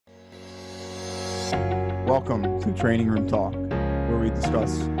Welcome to Training Room Talk, where we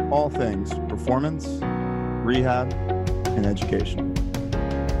discuss all things performance, rehab, and education.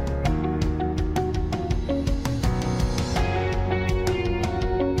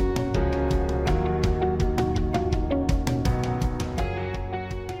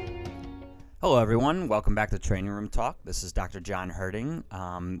 Hello, everyone. Welcome back to Training Room Talk. This is Dr. John Herding.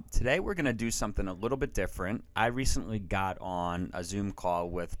 Today, we're going to do something a little bit different. I recently got on a Zoom call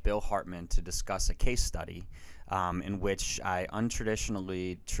with Bill Hartman to discuss a case study in which I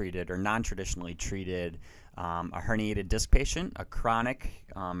non-traditionally treated a herniated disc patient, a chronic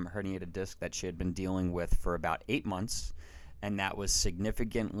herniated disc that she had been dealing with for about 8 months, and that was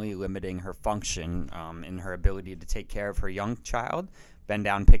significantly limiting her function in her ability to take care of her young child, bend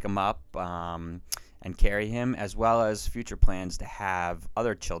down, pick him up, and carry him, as well as future plans to have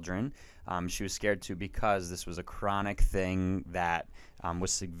other children. She was scared to because this was a chronic thing that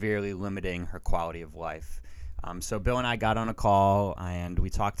was severely limiting her quality of life. So Bill and I got on a call, and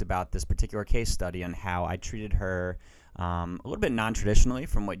we talked about this particular case study and how I treated her a little bit non-traditionally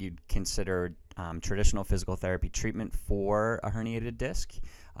from what you'd consider traditional physical therapy treatment for a herniated disc.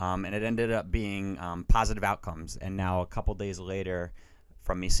 And it ended up being positive outcomes. And now a couple days later,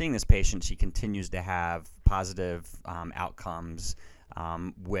 from me seeing this patient, she continues to have positive outcomes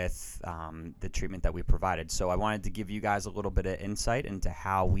with the treatment that we provided. So I wanted to give you guys a little bit of insight into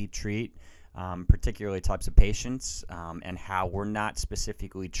how we treat particularly types of patients and how we're not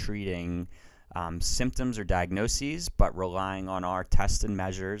specifically treating symptoms or diagnoses, but relying on our tests and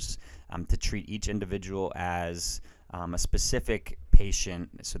measures to treat each individual as a specific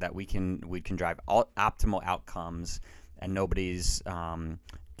patient so that we can drive optimal outcomes and nobody's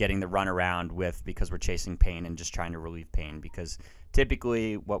getting the runaround with because we're chasing pain and just trying to relieve pain. Because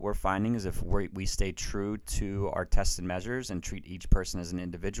typically what we're finding is if we stay true to our tests and measures and treat each person as an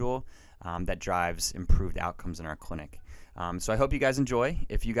individual, that drives improved outcomes in our clinic. So I hope you guys enjoy.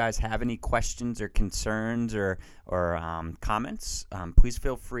 If you guys have any questions or concerns or comments, please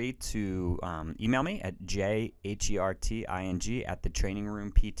feel free to email me at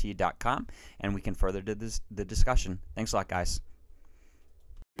jherting@thetrainingroomt.com, and we can further the discussion. Thanks a lot, guys.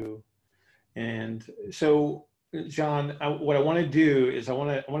 And so, John, what I want to do is I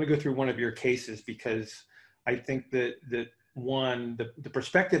want to go through one of your cases, because I think that the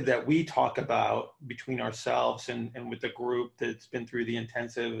perspective that we talk about between ourselves and with the group that's been through the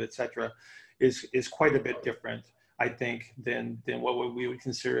intensive, et cetera, is quite a bit different, I think, than what we would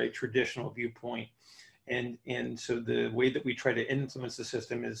consider a traditional viewpoint. And so the way that we try to influence the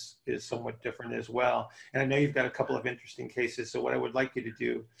system is somewhat different as well. And I know you've got a couple of interesting cases. So what I would like you to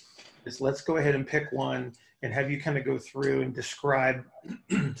do is let's go ahead and pick one and have you kind of go through and describe,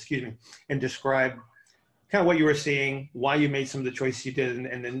 excuse me, and describe kind of what you were seeing, why you made some of the choices you did,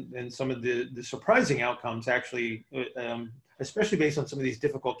 and then some of the surprising outcomes, actually, especially based on some of these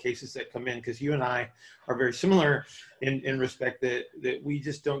difficult cases that come in, because you and I are very similar in respect that we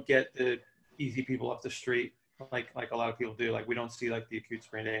just don't get the easy people off the street like a lot of people do. Like, we don't see like the acute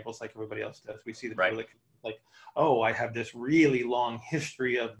sprained ankles like everybody else does. We see the people like, oh, I have this really long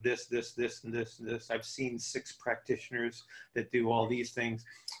history of this, and this, and this. I've seen 6 practitioners that do all these things.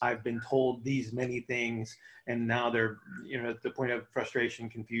 I've been told these many things, and now they're, at the point of frustration,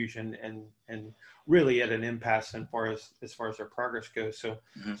 confusion, and really at an impasse as far as their progress goes. So,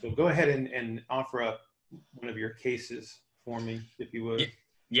 So go ahead and offer up one of your cases for me, if you would.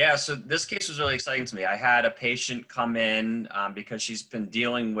 Yeah, so this case was really exciting to me. I had a patient come in because she's been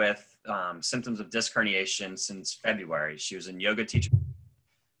dealing with symptoms of disc herniation since February. She was a yoga teacher,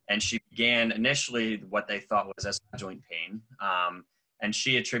 and she began initially what they thought was SI joint pain, and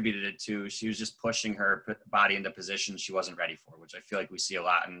she attributed it to she was just pushing her body into positions she wasn't ready for, which I feel like we see a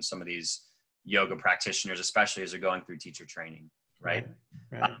lot in some of these yoga practitioners, especially as they're going through teacher training. Right.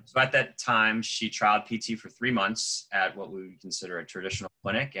 So at that time, she trialed PT for 3 months at what we would consider a traditional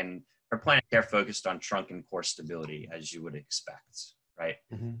clinic, and her plan of care focused on trunk and core stability, as you would expect. Right.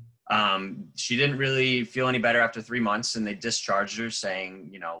 She didn't really feel any better after 3 months, and they discharged her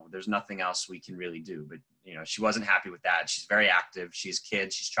saying, there's nothing else we can really do. But, she wasn't happy with that. She's very active. She has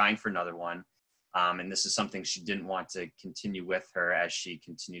kids. She's trying for another one. And this is something she didn't want to continue with her as she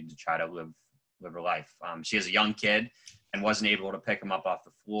continued to try to live her life. She has a young kid and wasn't able to pick him up off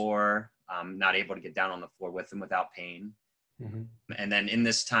the floor, not able to get down on the floor with him without pain. And then in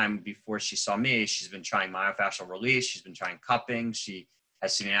this time before she saw me, she's been trying myofascial release. She's been trying cupping. She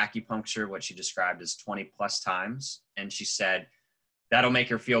has seen an acupuncture, what she described as 20 plus times. And she said that'll make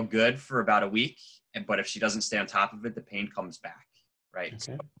her feel good for about a week. But if she doesn't stay on top of it, the pain comes back. Right.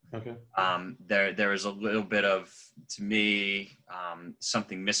 Okay. There is a little bit of, to me,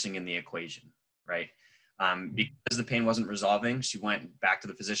 something missing in the equation. Right. Because the pain wasn't resolving, she went back to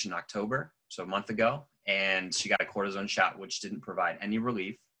the physician in October, so a month ago, and she got a cortisone shot, which didn't provide any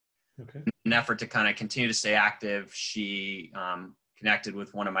relief. Okay. In an effort to kind of continue to stay active, she connected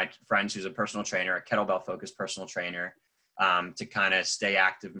with one of my friends who's a personal trainer, a kettlebell-focused personal trainer, to kind of stay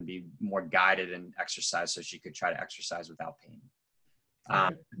active and be more guided in exercise so she could try to exercise without pain.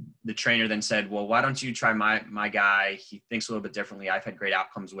 The trainer then said, well, why don't you try my guy? He thinks a little bit differently. I've had great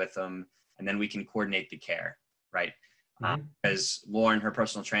outcomes with him, and then we can coordinate the care, right? Because Lauren, her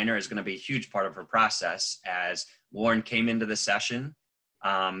personal trainer, is going to be a huge part of her process, as Lauren came into the session,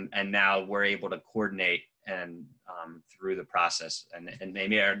 and now we're able to coordinate and through the process and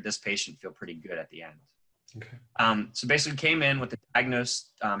maybe this patient feel pretty good at the end. Okay. So basically came in with a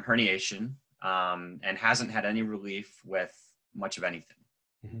diagnosed herniation and hasn't had any relief with much of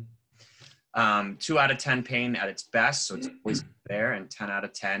anything. 2 out of 10 pain at its best, so it's always there, and 10 out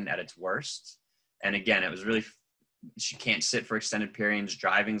of 10 at its worst. And again, it was really, she can't sit for extended periods,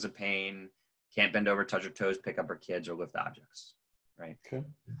 driving's a pain, can't bend over, touch her toes, pick up her kids, or lift objects, right? Okay.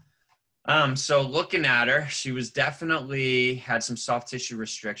 So looking at her, she was definitely had some soft tissue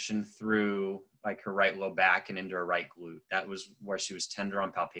restriction through like her right low back and into her right glute. That was where she was tender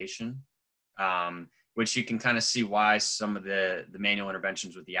on palpation, which you can kind of see why some of the manual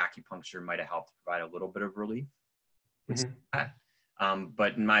interventions with the acupuncture might have helped provide a little bit of relief with that.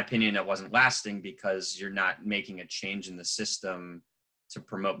 But in my opinion, it wasn't lasting because you're not making a change in the system to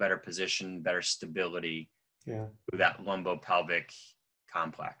promote better position, better stability through that lumbopelvic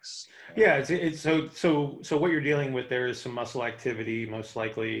complex. Yeah, it's so what you're dealing with there is some muscle activity, most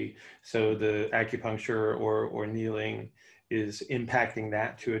likely. So the acupuncture or needling is impacting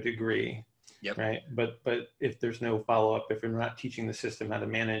that to a degree. Yep. Right. But if there's no follow-up, if you're not teaching the system how to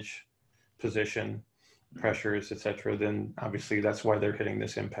manage position, pressures, etc., then obviously that's why they're hitting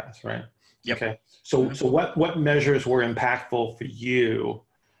this impasse, right? Yep. Okay. So what measures were impactful for you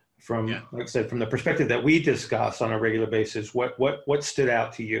from, like I said, from the perspective that we discuss on a regular basis? What stood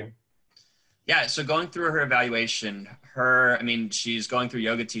out to you? Yeah, so going through her evaluation, she's going through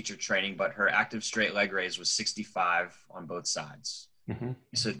yoga teacher training, but her active straight leg raise was 65 on both sides.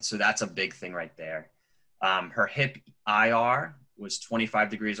 So that's a big thing right there. Her hip IR was 25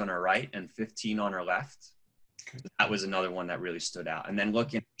 degrees on her right and 15 on her left. So that was another one that really stood out. And then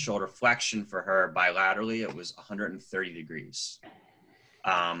looking at shoulder flexion for her bilaterally, it was 130 degrees.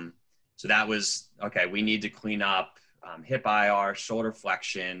 So that was, okay, we need to clean up hip IR, shoulder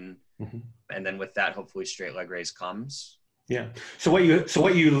flexion, and then with that, hopefully straight leg raise comes. Yeah. So what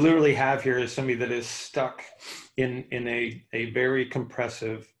you literally have here is somebody that is stuck in a very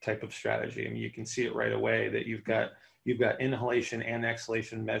compressive type of strategy. I mean, you can see it right away that you've got inhalation and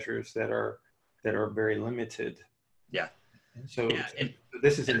exhalation measures that are very limited. Yeah. So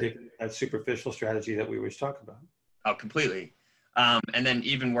this is indicative of that superficial strategy that we always talk about. Oh, completely. And then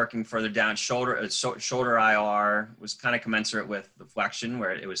even working further down, shoulder IR was kind of commensurate with the flexion,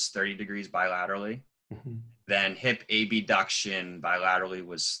 where it was 30 degrees bilaterally. Then hip abduction bilaterally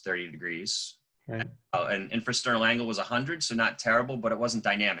was 30 degrees. Right. And infrasternal angle was 100, so not terrible, but it wasn't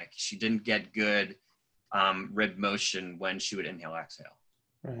dynamic. She didn't get good rib motion when she would inhale, exhale.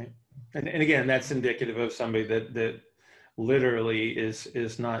 Right. And again, that's indicative of somebody that literally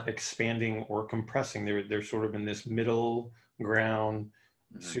is not expanding or compressing. They're sort of in this middle ground,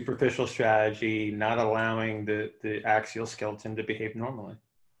 superficial strategy, not allowing the axial skeleton to behave normally.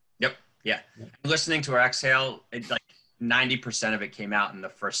 Yep. Yeah. Listening to her exhale, like 90% of it came out in the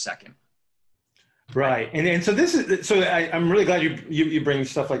first second. Right. And so I'm really glad you bring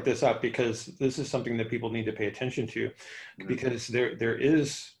stuff like this up, because this is something that people need to pay attention to, because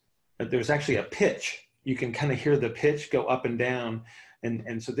there's actually a pitch. You can kind of hear the pitch go up and down.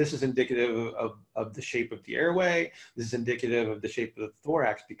 And so this is indicative of the shape of the airway. This is indicative of the shape of the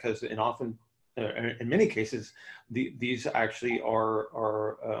thorax, because in many cases, these actually are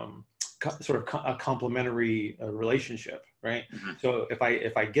sort of a complementary relationship, right? So if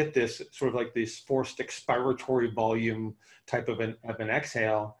I get this sort of like this forced expiratory volume type of an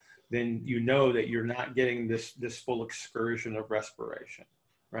exhale, then you know that you're not getting this full excursion of respiration,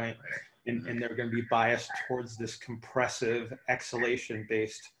 right? And they're going to be biased towards this compressive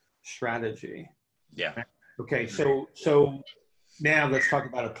exhalation-based strategy. Yeah. Okay. So now let's talk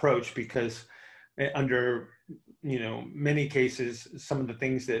about approach, because under many cases, some of the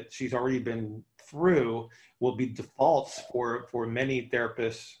things that she's already been through will be defaults for many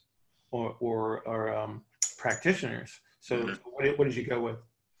therapists or practitioners. So what did you go with?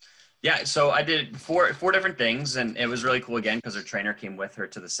 Yeah, so I did four different things, and it was really cool again because her trainer came with her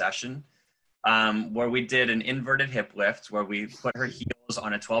to the session, where we did an inverted hip lift, where we put her heels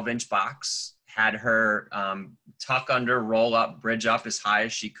on a 12-inch box, had her tuck under, roll up, bridge up as high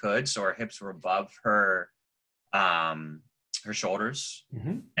as she could, so her hips were above her shoulders,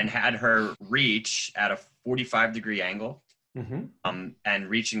 and had her reach at a 45-degree angle, and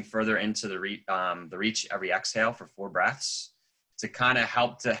reaching further into the reach every exhale for 4 breaths to kind of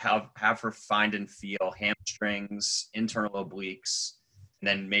help to have her find and feel hamstrings, internal obliques, and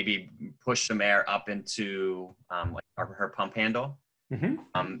then maybe push some air up into like her pump handle.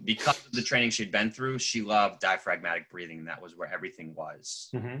 Because of the training she'd been through, she loved diaphragmatic breathing. That was where everything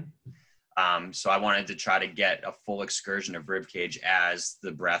was. So I wanted to try to get a full excursion of rib cage as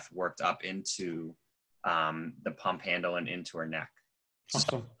the breath worked up into the pump handle and into her neck. Awesome.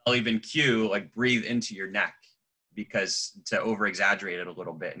 So I'll even cue, like, breathe into your neck, because to over exaggerate it a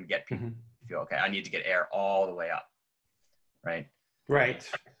little bit and get people to feel, okay, I need to get air all the way up. Right. Right.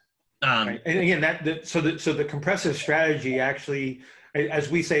 Right. And again, so the compressive strategy actually, as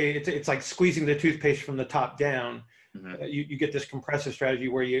we say, it's like squeezing the toothpaste from the top down. You get this compressive strategy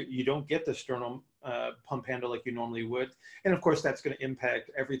where you don't get the sternum pump handle like you normally would. And of course, that's going to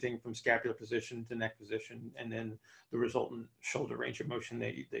impact everything from scapular position to neck position, and then the resultant shoulder range of motion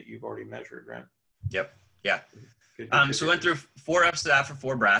that you've already measured, right? Yep. Yeah. So we went through 4 reps of that for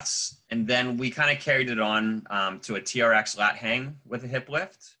 4 breaths, and then we kind of carried it on to a TRX lat hang with a hip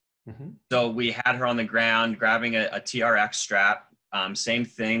lift. So we had her on the ground grabbing a TRX strap, same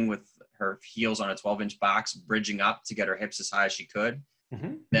thing with her heels on a 12-inch box, bridging up to get her hips as high as she could,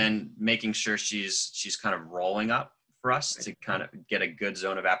 then making sure she's kind of rolling up for us to kind of get a good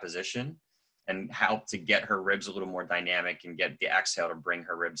zone of apposition and help to get her ribs a little more dynamic and get the exhale to bring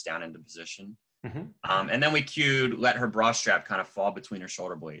her ribs down into position. And then we cued, let her bra strap kind of fall between her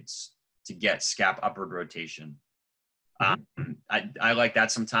shoulder blades to get scap upward rotation. I like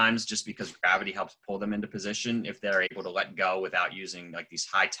that sometimes, just because gravity helps pull them into position if they're able to let go without using like these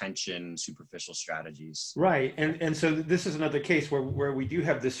high tension superficial strategies. Right. And so this is another case where we do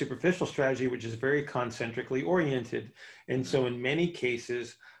have this superficial strategy, which is very concentrically oriented. And so in many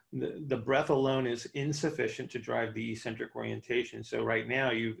cases, the breath alone is insufficient to drive the eccentric orientation. So right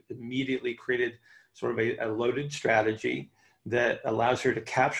now you've immediately created sort of a loaded strategy that allows her to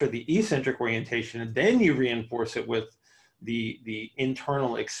capture the eccentric orientation, and then you reinforce it with the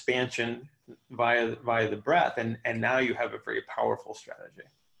internal expansion via the breath, and now you have a very powerful strategy.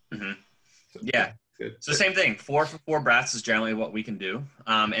 So, yeah. Good. So same thing, 4 for 4 breaths is generally what we can do.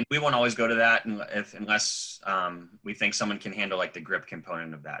 And we won't always go to that unless we think someone can handle like the grip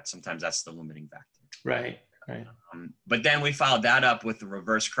component of that. Sometimes that's the limiting factor. Right. But then we followed that up with the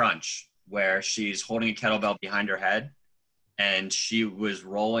reverse crunch, where she's holding a kettlebell behind her head and she was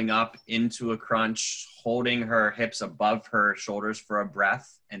rolling up into a crunch, holding her hips above her shoulders for a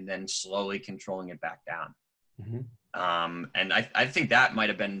breath, and then slowly controlling it back down. And I think that might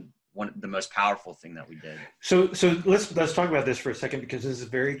have been the most powerful thing that we did. So let's talk about this for a second, because this is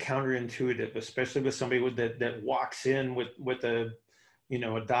very counterintuitive, especially with somebody that walks in with a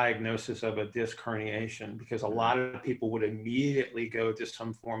diagnosis of a disc herniation, because a lot of people would immediately go to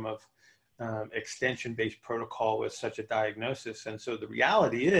some form of extension-based protocol with such a diagnosis. And so the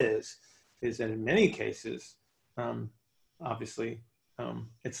reality is that in many cases, obviously,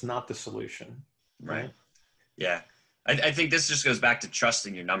 it's not the solution, right? Yeah. I think this just goes back to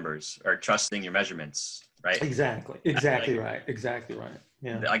trusting your numbers or trusting your measurements, right? Exactly right.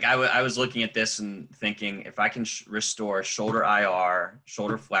 Yeah. Like I was looking at this and thinking, if I can restore shoulder IR,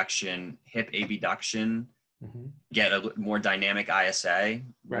 shoulder flexion, hip abduction, get a more dynamic ISA,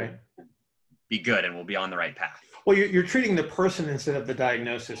 right, be good, and we'll be on the right path. Well, you're treating the person instead of the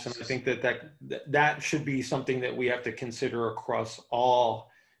diagnosis, and I think that should be something that we have to consider across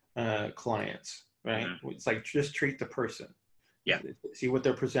all clients. Right. It's like, just treat the person. Yeah. See what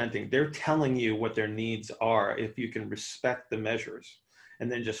they're presenting. They're telling you what their needs are. If you can respect the measures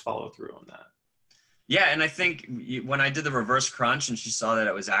and then just follow through on that. Yeah. And I think when I did the reverse crunch and she saw that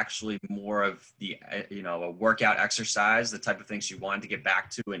it was actually more of the, a workout exercise, the type of thing she wanted to get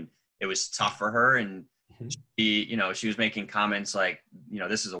back to, and it was tough for her. And she was making comments like,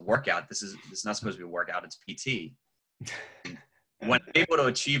 this is a workout. This is not supposed to be a workout. It's PT. When I'm able to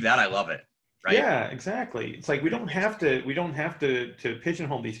achieve that, I love it. Right? Yeah, exactly. It's like we don't have to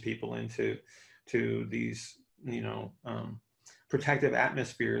pigeonhole these people into these protective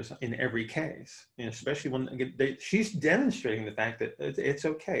atmospheres in every case, especially when she's demonstrating the fact that it's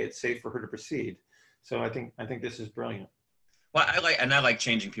okay, it's safe for her to proceed. So I think this is brilliant. Well, I like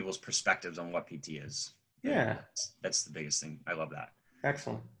changing people's perspectives on what PT is. Yeah, that's the biggest thing. I love that.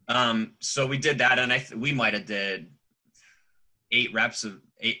 Excellent. So we did that, and we might have did 8 reps of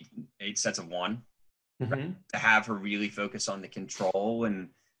 8 sets of 1 to have her really focus on the control and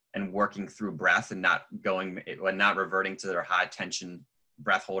and working through breath and not reverting to their high tension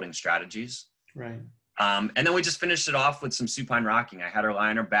breath holding strategies. Right. And then we just finished it off with some supine rocking. I had her lie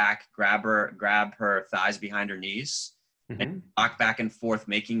on her back, grab her thighs behind her knees, and rock back and forth,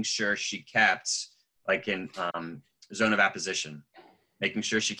 making sure she kept like in zone of apposition, making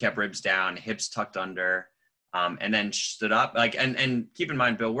sure she kept ribs down, hips tucked under, and then stood up. Like and keep in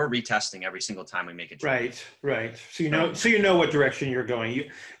mind, Bill, we're retesting every single time we make a change. Right. So you know what direction you're going.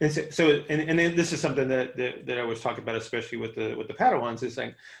 And then this is something that I was talking about, especially with the Padawans, is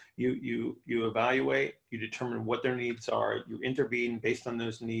like you evaluate, you determine what their needs are, you intervene based on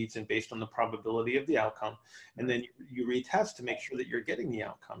those needs and based on the probability of the outcome, and then you retest to make sure that you're getting the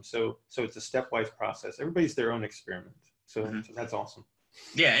outcome. So it's a stepwise process. Everybody's their own experiment. So that's awesome.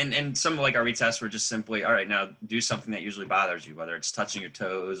 Yeah, and some of like our retests were just simply, all right, now do something that usually bothers you, whether it's touching your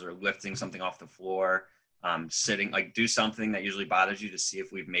toes or lifting something off the floor, sitting, like do something that usually bothers you to see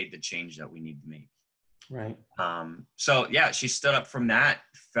if we've made the change that we need to make. Right. So yeah, she stood up from that,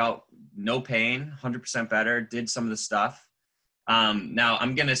 felt no pain, 100% better, did some of the stuff. Now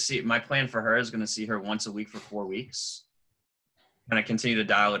my plan for her is going to see her once a week for 4 weeks. Going to continue to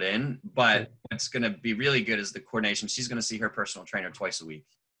dial it in, but what's going to be really good is the coordination. She's going to see her personal trainer twice a week,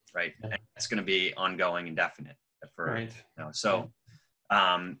 right? And it's going to be ongoing and definite for her. You know? So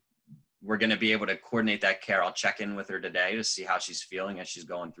we're going to be able to coordinate that care. I'll check in with her today to see how she's feeling as she's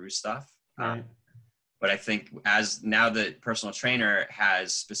going through stuff. But I think as now the personal trainer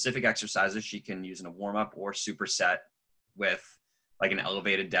has specific exercises she can use in a warm-up or superset with like an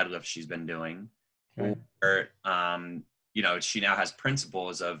elevated deadlift she's been doing. Or, you know, she now has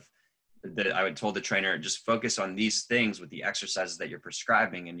principles of that I would told the trainer, just focus on these things with the exercises that you're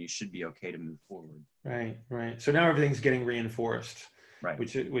prescribing and you should be okay to move forward. Right. So now everything's getting reinforced. Right.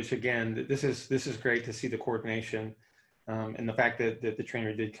 Which again, this is great to see the coordination. And the fact that the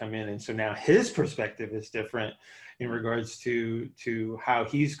trainer did come in, and so now his perspective is different in regards to how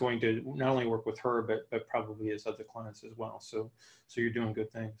he's going to not only work with her, but probably his other clients as well. So you're doing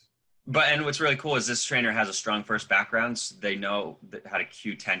good things. And what's really cool is this trainer has a strong first background. So they know how to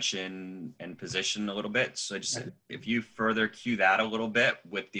cue tension and position a little bit. So just if you further cue that a little bit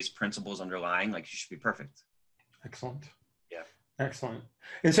with these principles underlying, like you should be perfect. Excellent. Yeah. Excellent.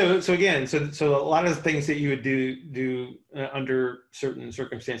 And so again, so a lot of the things that you would do under certain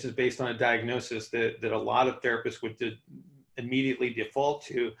circumstances based on a diagnosis that a lot of therapists would immediately default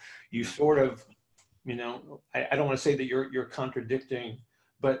to, you sort of, you know, I don't want to say that you're contradicting,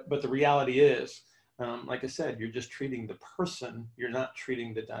 but the reality is, like I said, you're just treating the person, you're not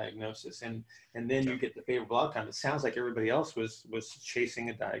treating the diagnosis, and then you get the favorable outcome. It sounds like everybody else was chasing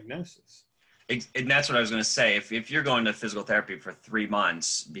a diagnosis. And that's what I was going to say. If you're going to physical therapy for 3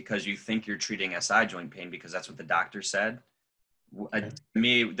 months because you think you're treating SI joint pain because that's what the doctor said, to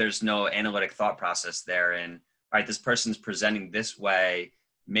me, there's no analytic thought process there. And all right, this person's presenting this way,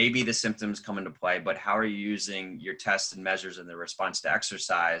 maybe the symptoms come into play, but how are you using your tests and measures and the response to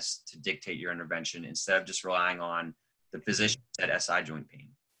exercise to dictate your intervention instead of just relying on the physician said SI joint pain?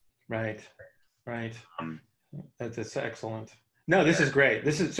 Right. That's excellent. No, this is great.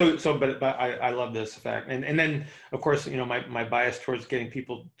 This is but I love this fact. And then of course, you know, my bias towards getting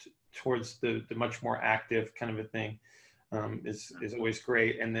people towards the much more active kind of a thing is always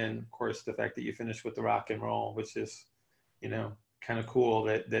great. And then of course the fact that you finish with the rock and roll, which is, you know, kind of cool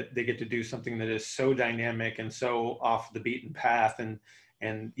that they get to do something that is so dynamic and so off the beaten path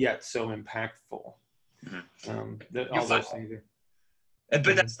and yet so impactful. All those things are.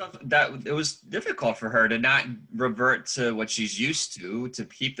 But that stuff, that it was difficult for her to not revert to what she's used to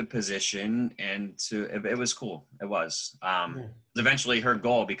keep the position, and it was cool. It was. Eventually her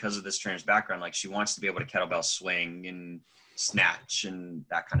goal, because of this trainer's background, like she wants to be able to kettlebell swing and snatch and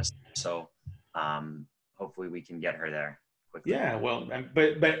that kind of stuff. So hopefully we can get her there quickly. Yeah, well,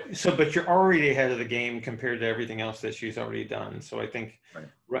 but you're already ahead of the game compared to everything else that she's already done. So I think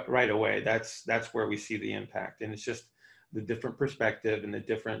right away, that's where we see the impact. And it's just the different perspective and the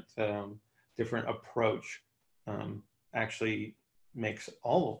different approach actually makes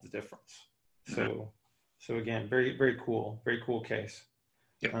all of the difference. So again, very, very cool case.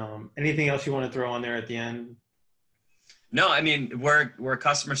 Yep. Anything else you want to throw on there at the end? No, I mean, we're a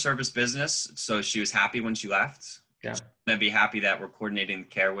customer service business. So she was happy when she left. Yeah. She's gonna be happy that we're coordinating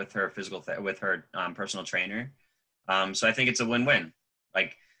care with her with her personal trainer. So I think it's a win-win.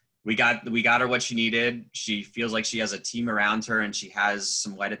 Like, we got her what she needed. She feels like she has a team around her and she has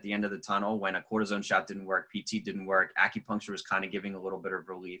some light at the end of the tunnel. When a cortisone shot didn't work, PT didn't work, acupuncture was kind of giving a little bit of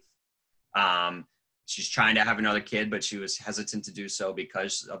relief. She's trying to have another kid, but she was hesitant to do so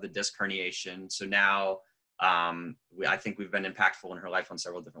because of the disc herniation. So now I think we've been impactful in her life on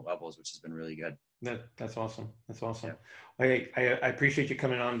several different levels, which has been really good. That's awesome. That's awesome. Yeah. I appreciate you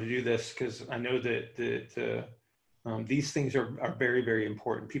coming on to do this, because I know that these things are very, very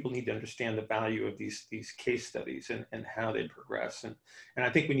important. People need to understand the value of these case studies and how they progress. And I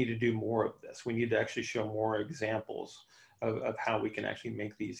think we need to do more of this. We need to actually show more examples of how we can actually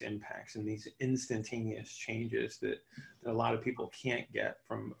make these impacts and these instantaneous changes that a lot of people can't get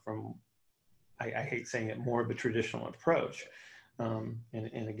from I hate saying it, more of a traditional approach.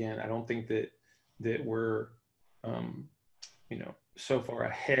 And again, I don't think that we're, so far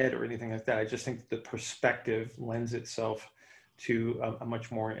ahead or anything like that. I just think the perspective lends itself to a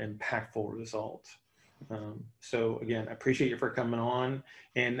much more impactful result. So again, I appreciate you for coming on,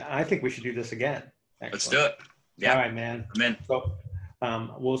 and I think we should do this again. Actually. Let's do it. Yeah. All right, man. Amen. So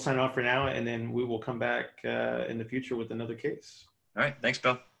we'll sign off for now, and then we will come back in the future with another case. All right. Thanks,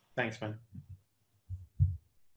 Bill. Thanks, man.